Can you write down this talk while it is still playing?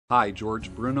Hi,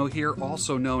 George Bruno here,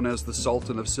 also known as the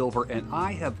Sultan of Silver, and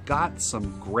I have got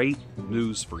some great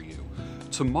news for you.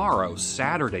 Tomorrow,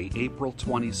 Saturday, April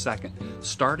 22nd,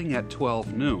 starting at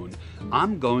 12 noon,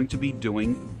 I'm going to be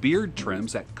doing beard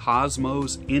trims at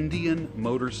COSMO'S Indian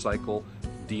Motorcycle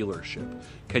dealership.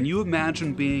 Can you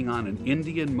imagine being on an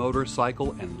Indian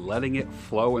motorcycle and letting it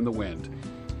flow in the wind?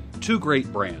 Two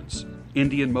great brands,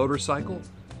 Indian Motorcycle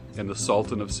and the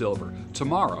Sultan of Silver.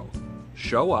 Tomorrow,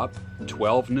 show up,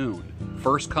 12 noon.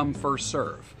 First come, first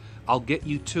serve. I'll get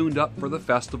you tuned up for the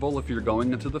festival if you're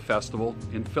going into the festival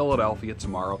in Philadelphia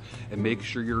tomorrow, and make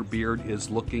sure your beard is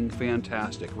looking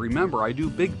fantastic. Remember, I do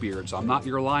big beards. I'm not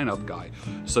your lineup guy.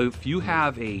 So if you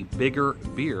have a bigger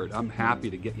beard, I'm happy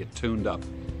to get you tuned up.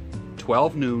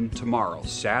 12 noon tomorrow,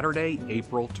 Saturday,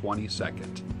 April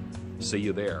 22nd. See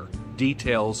you there.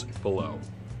 Details below.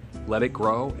 Let it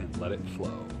grow and let it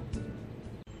flow.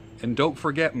 And don't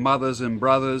forget, mothers and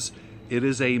brothers, it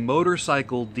is a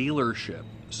motorcycle dealership.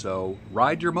 So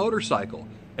ride your motorcycle.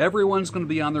 Everyone's going to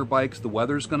be on their bikes. The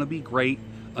weather's going to be great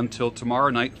until tomorrow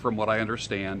night, from what I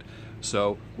understand.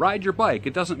 So ride your bike.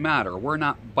 It doesn't matter. We're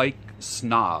not bike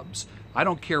snobs. I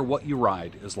don't care what you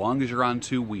ride, as long as you're on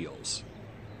two wheels.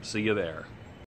 See you there.